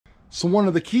So one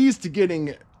of the keys to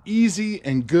getting easy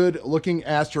and good looking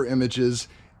astro images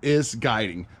is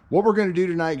guiding. What we're going to do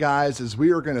tonight, guys, is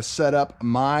we are going to set up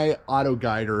my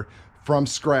Autoguider from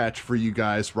scratch for you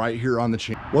guys right here on the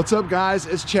channel. What's up, guys?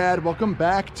 It's Chad. Welcome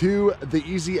back to the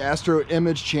Easy Astro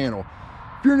Image channel.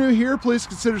 If you're new here, please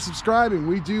consider subscribing.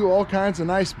 We do all kinds of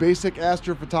nice basic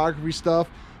astrophotography stuff.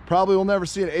 Probably will never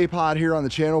see an APOD here on the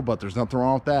channel, but there's nothing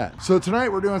wrong with that. So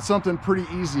tonight we're doing something pretty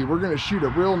easy. We're gonna shoot a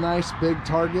real nice big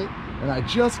target, and I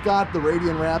just got the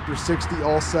Radian Raptor 60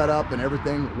 all set up and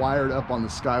everything wired up on the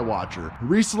Skywatcher.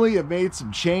 Recently I've made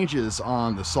some changes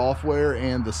on the software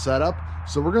and the setup,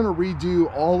 so we're gonna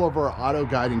redo all of our auto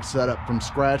guiding setup from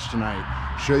scratch tonight.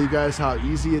 Show you guys how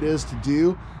easy it is to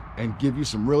do and give you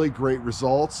some really great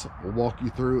results. We'll walk you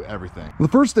through everything. The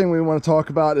first thing we want to talk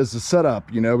about is the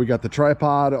setup. You know, we got the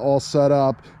tripod all set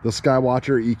up, the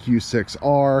Skywatcher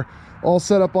EQ6R all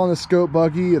set up on the scope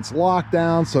buggy. It's locked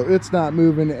down, so it's not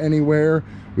moving anywhere.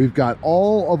 We've got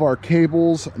all of our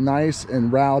cables nice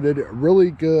and routed,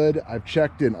 really good. I've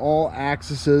checked in all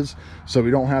axes, so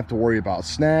we don't have to worry about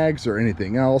snags or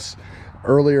anything else.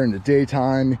 Earlier in the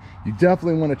daytime, you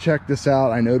definitely want to check this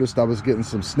out. I noticed I was getting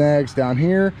some snags down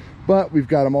here, but we've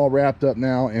got them all wrapped up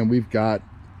now and we've got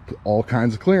all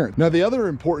kinds of clearance. Now, the other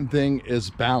important thing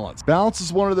is balance. Balance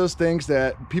is one of those things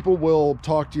that people will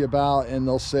talk to you about, and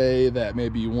they'll say that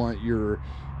maybe you want your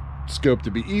scope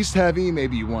to be east heavy,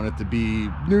 maybe you want it to be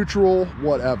neutral,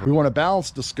 whatever. We want to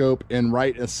balance the scope in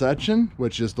right ascension,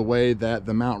 which is the way that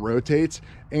the mount rotates,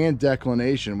 and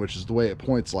declination, which is the way it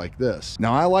points like this.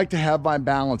 Now, I like to have my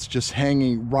balance just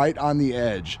hanging right on the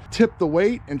edge. Tip the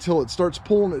weight until it starts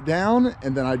pulling it down,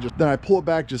 and then I pull it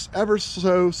back just ever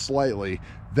so slightly.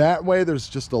 That way there's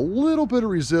just a little bit of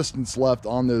resistance left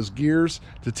on those gears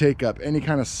to take up any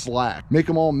kind of slack. Make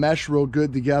them all mesh real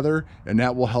good together, and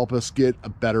that will help us get a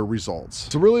better results.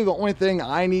 So really the only thing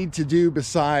I need to do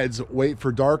besides wait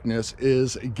for darkness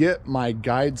is get my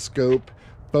guide scope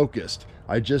focused.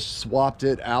 I just swapped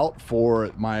it out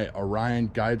for my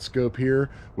Orion guide scope here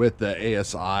with the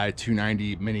ASI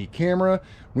 290 mini camera.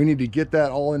 We need to get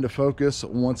that all into focus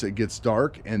once it gets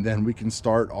dark, and then we can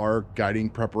start our guiding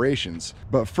preparations.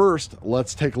 But first,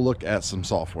 let's take a look at some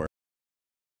software.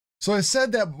 So I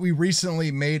said that we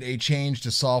recently made a change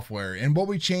to software, and what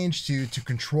we changed to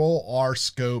control our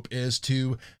scope is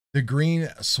to the Green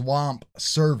Swamp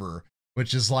server,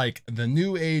 which is like the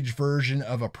new age version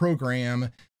of a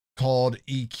program called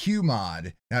EQ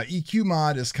Mod. Now, EQ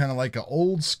Mod is kind of like an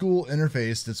old school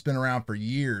interface that's been around for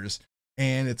years,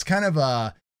 and it's kind of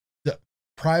a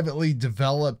privately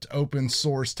developed open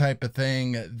source type of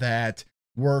thing that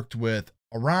worked with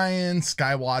Orion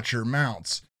Skywatcher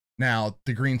mounts. Now,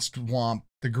 the Green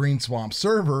Swamp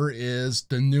server is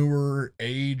the newer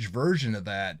age version of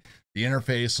that. The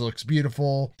interface looks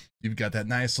beautiful. You've got that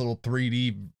nice little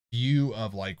 3D view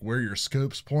of like where your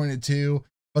scope's pointed to.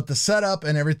 But the setup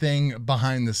and everything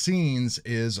behind the scenes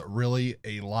is really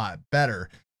a lot better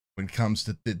when it comes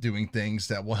to doing things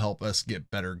that will help us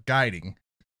get better guiding.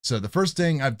 So the first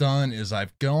thing I've done is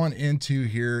I've gone into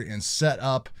here and set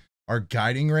up our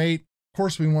guiding rate. Of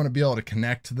course, we want to be able to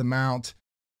connect to the mount.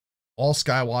 All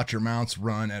Skywatcher mounts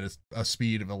run at a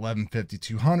speed of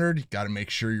 1150-200. You got to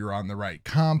make sure you're on the right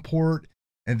COM port.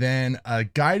 And then a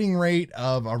guiding rate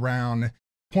of around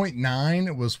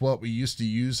 0.9 was what we used to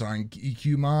use on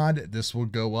EQ Mod. This will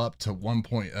go up to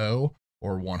 1.0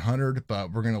 or 100,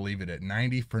 but we're going to leave it at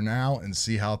 90 for now and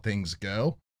see how things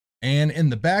go. And in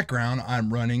the background,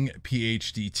 I'm running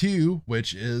PHD2,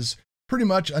 which is pretty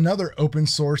much another open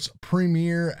source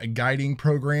premier guiding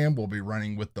program. We'll be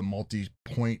running with the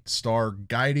multi-point star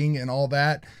guiding and all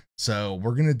that. So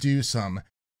we're going to do some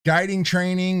guiding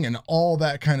training and all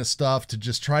that kind of stuff to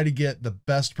just try to get the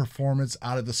best performance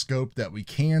out of the scope that we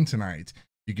can tonight.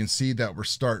 You can see that we're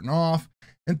starting off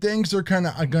and things are kind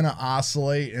of going to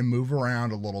oscillate and move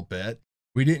around a little bit.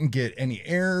 We didn't get any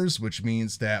errors, which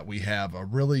means that we have a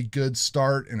really good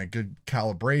start and a good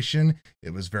calibration. It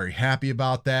was very happy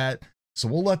about that. So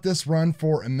we'll let this run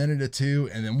for a minute or two,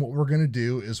 and then what we're going to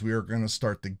do is we are going to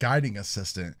start the guiding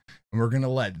assistant, and we're going to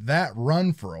let that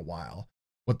run for a while.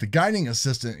 What the guiding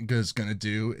assistant is going to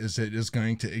do is it is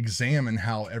going to examine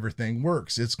how everything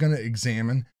works. It's going to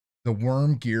examine the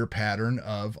worm gear pattern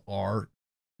of our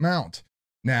mount.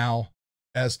 Now,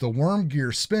 as the worm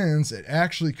gear spins, it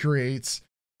actually creates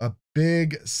a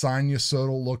big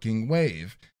sinusoidal looking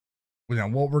wave. Now,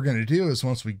 what we're going to do is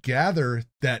once we gather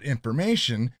that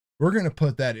information, we're going to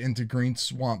put that into Green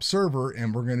Swamp server,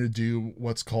 and we're going to do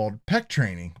what's called Pec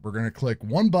Training. We're going to click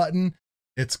one button.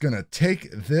 It's going to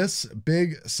take this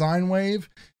big sine wave,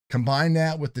 combine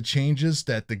that with the changes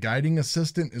that the guiding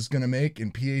assistant is going to make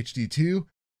in PHD2,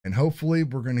 and hopefully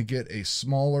we're going to get a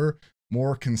smaller,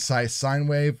 more concise sine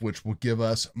wave, which will give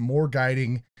us more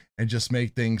guiding and just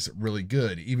make things really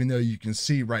good. Even though you can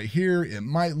see right here, it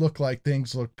might look like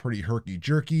things look pretty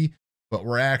herky-jerky, but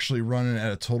we're actually running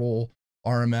at a total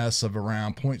RMS of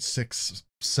around 0.67,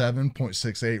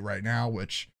 0.68 right now,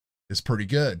 which is pretty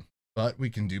good, but we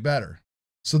can do better.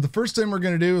 So the first thing we're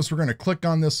going to do is we're going to click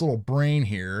on this little brain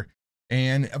here.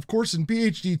 And of course, in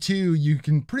PHD2, you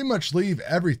can pretty much leave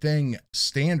everything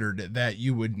standard that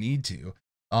you would need to.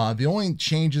 The only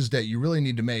changes that you really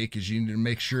need to make is you need to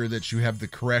make sure that you have the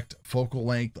correct focal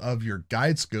length of your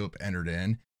guide scope entered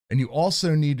in. And you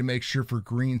also need to make sure for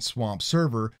Green Swamp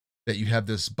Server that you have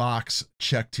this box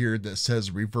checked here that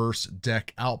says reverse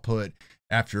deck output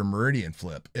after a meridian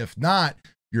flip. If not,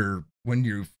 when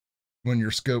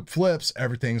your scope flips,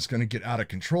 everything's going to get out of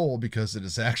control because it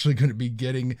is actually going to be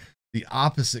getting the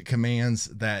opposite commands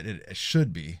that it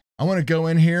should be. I want to go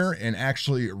in here and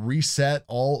actually reset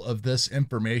all of this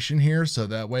information here, so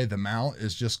that way the mount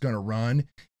is just going to run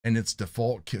in its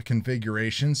default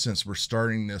configuration. Since we're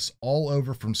starting this all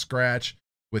over from scratch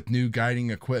with new guiding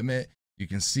equipment, you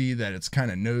can see that it's kind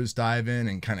of nosediving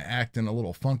and kind of acting a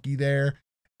little funky there.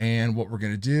 And what we're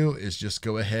going to do is just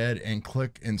go ahead and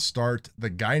click and start the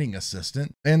guiding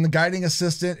assistant. And the guiding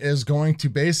assistant is going to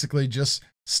basically just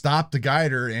stop the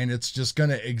guider, and it's just going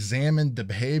to examine the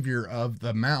behavior of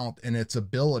the mount and its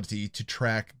ability to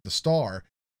track the star.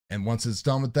 And once it's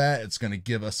done with that, it's going to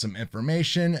give us some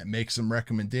information, make some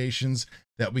recommendations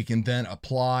that we can then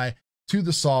apply to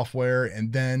the software.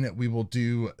 And then we will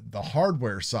do the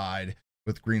hardware side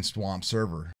with Green Swamp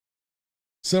Server.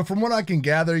 So from what I can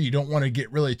gather, you don't want to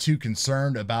get really too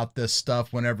concerned about this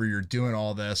stuff whenever you're doing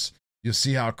all this. You'll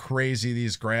see how crazy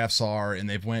these graphs are, and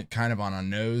they've went kind of on a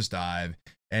nosedive.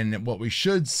 And what we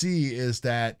should see is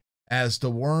that as the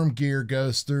worm gear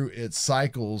goes through its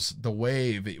cycles, the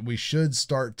wave, we should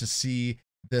start to see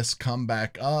this come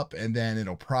back up, and then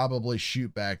it'll probably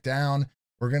shoot back down.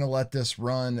 We're going to let this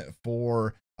run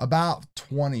for about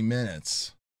 20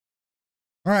 minutes.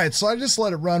 All right, so I just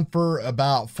let it run for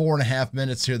about 4.5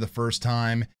 minutes here the first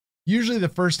time. Usually the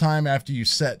first time after you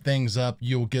set things up,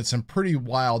 you'll get some pretty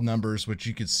wild numbers, which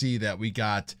you could see that we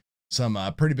got some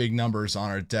pretty big numbers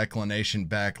on our declination,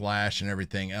 backlash, and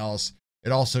everything else.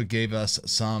 It also gave us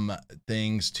some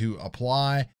things to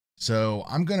apply. So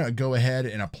I'm going to go ahead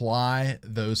and apply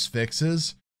those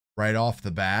fixes right off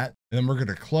the bat. And then we're going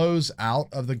to close out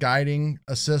of the guiding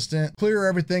assistant, clear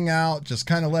everything out, just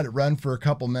kind of let it run for a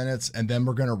couple minutes, and then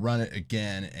we're going to run it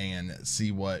again and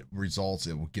see what results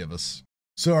it will give us.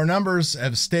 So our numbers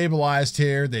have stabilized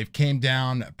here. They've came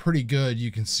down pretty good.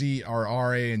 You can see our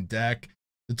RA and deck.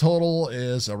 The total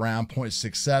is around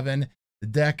 0.67. The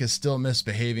deck is still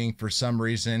misbehaving for some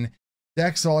reason.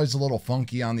 Deck's always a little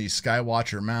funky on these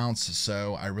Skywatcher mounts,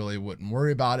 so I really wouldn't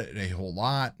worry about it a whole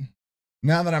lot.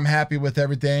 Now that I'm happy with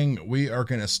everything, we are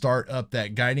going to start up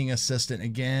that guiding assistant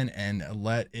again and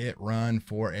let it run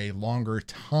for a longer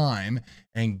time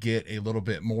and get a little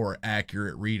bit more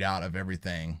accurate readout of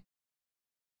everything.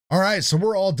 All right, so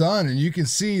we're all done, and you can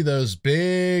see those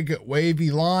big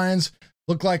wavy lines.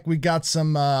 Look like we got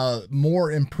some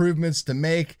more improvements to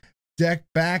make. Deck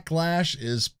backlash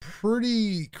is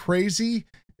pretty crazy.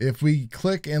 If we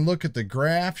click and look at the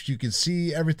graphs, you can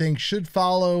see everything should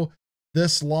follow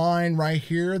this line right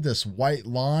here, this white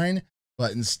line,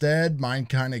 but instead mine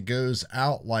kind of goes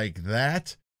out like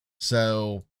that.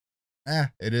 So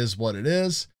it is what it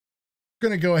is. I'm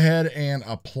going to go ahead and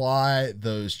apply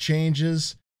those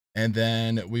changes, and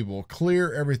then we will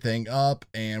clear everything up,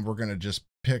 and we're going to just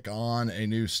pick on a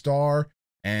new star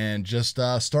and just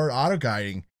start auto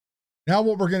guiding. Now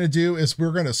what we're going to do is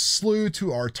we're going to slew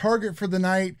to our target for the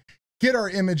night, get our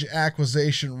image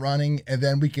acquisition running, and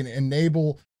then we can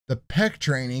enable the Pec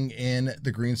Training in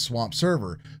the Green Swamp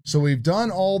Server. So we've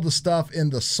done all the stuff in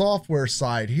the software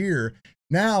side here.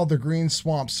 Now the Green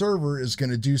Swamp Server is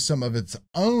going to do some of its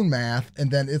own math, and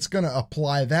then it's going to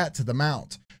apply that to the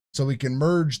mount. So we can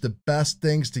merge the best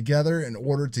things together in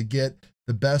order to get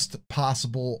the best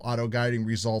possible auto guiding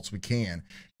results we can.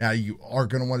 Now you are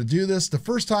going to want to do this the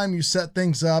first time you set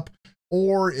things up,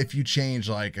 or if you change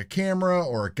like a camera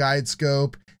or a guide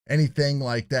scope, anything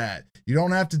like that. You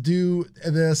don't have to do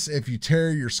this if you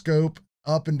tear your scope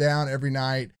up and down every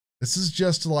night. This is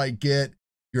just to like get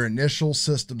your initial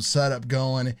system setup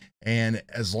going. And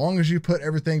as long as you put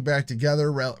everything back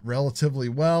together relatively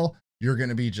well, you're going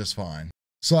to be just fine.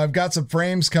 So I've got some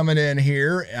frames coming in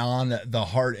here on the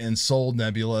Heart and Soul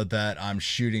Nebula that I'm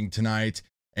shooting tonight,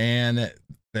 and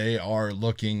they are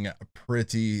looking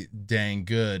pretty dang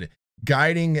good.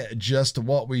 Guiding just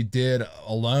what we did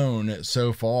alone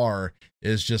so far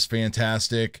is just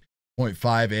fantastic.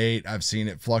 0.58, I've seen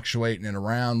it fluctuating and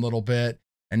around a little bit.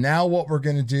 And now what we're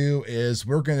going to do is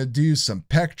we're going to do some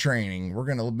pec training. We're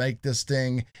going to make this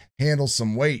thing handle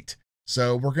some weight.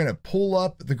 So we're going to pull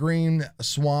up the Green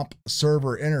Swamp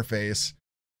server interface.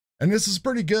 And this is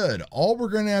pretty good. All we're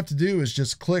going to have to do is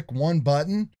just click one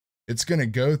button. It's going to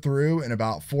go through in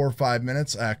about 4 or 5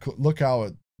 minutes. Look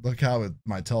how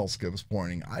my telescope is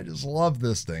pointing. I just love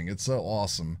this thing. It's so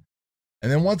awesome.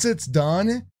 And then once it's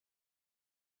done,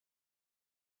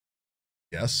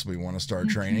 yes, we want to start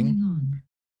training.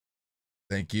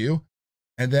 Thank you.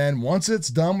 And then once it's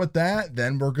done with that,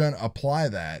 then we're going to apply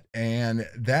that. And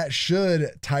that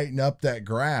should tighten up that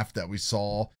graph that we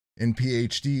saw in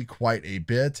PhD quite a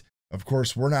bit. Of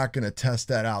course, we're not going to test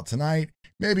that out tonight.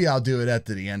 Maybe I'll do it at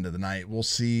the end of the night. We'll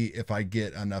see if I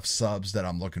get enough subs that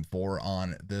I'm looking for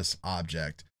on this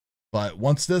object. But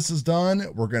once this is done,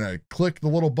 we're going to click the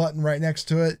little button right next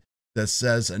to it that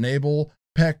says enable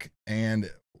PEC, and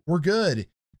we're good.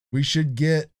 We should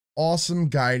get awesome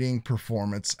guiding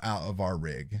performance out of our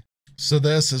rig. So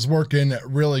this is working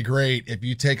really great. If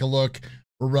you take a look,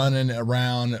 we're running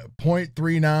around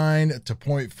 0.39 to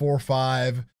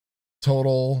 0.45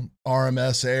 total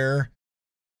RMS air.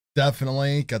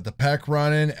 Definitely got the PEC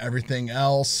running, everything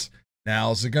else.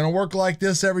 Now, is it going to work like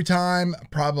this every time?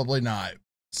 Probably not.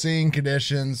 Seeing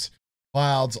conditions,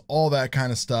 clouds, all that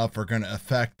kind of stuff are going to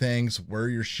affect things, where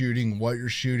you're shooting, what you're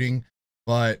shooting.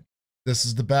 But this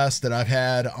is the best that I've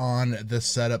had on this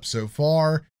setup so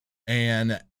far.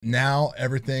 And now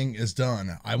everything is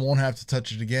done. I won't have to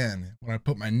touch it again. When I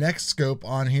put my next scope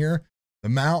on here, the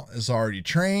mount is already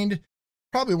trained.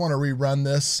 Probably want to rerun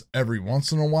this every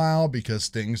once in a while because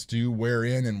things do wear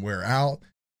in and wear out.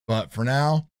 But for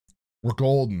now, we're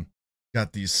golden.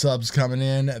 Got these subs coming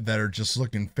in that are just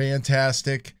looking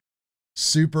fantastic.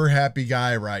 Super happy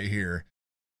guy right here.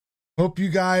 Hope you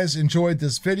guys enjoyed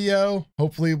this video.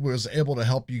 Hopefully was able to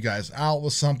help you guys out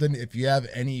with something. If you have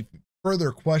any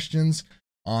further questions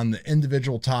on the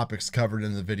individual topics covered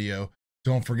in the video,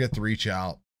 don't forget to reach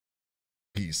out.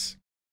 Peace.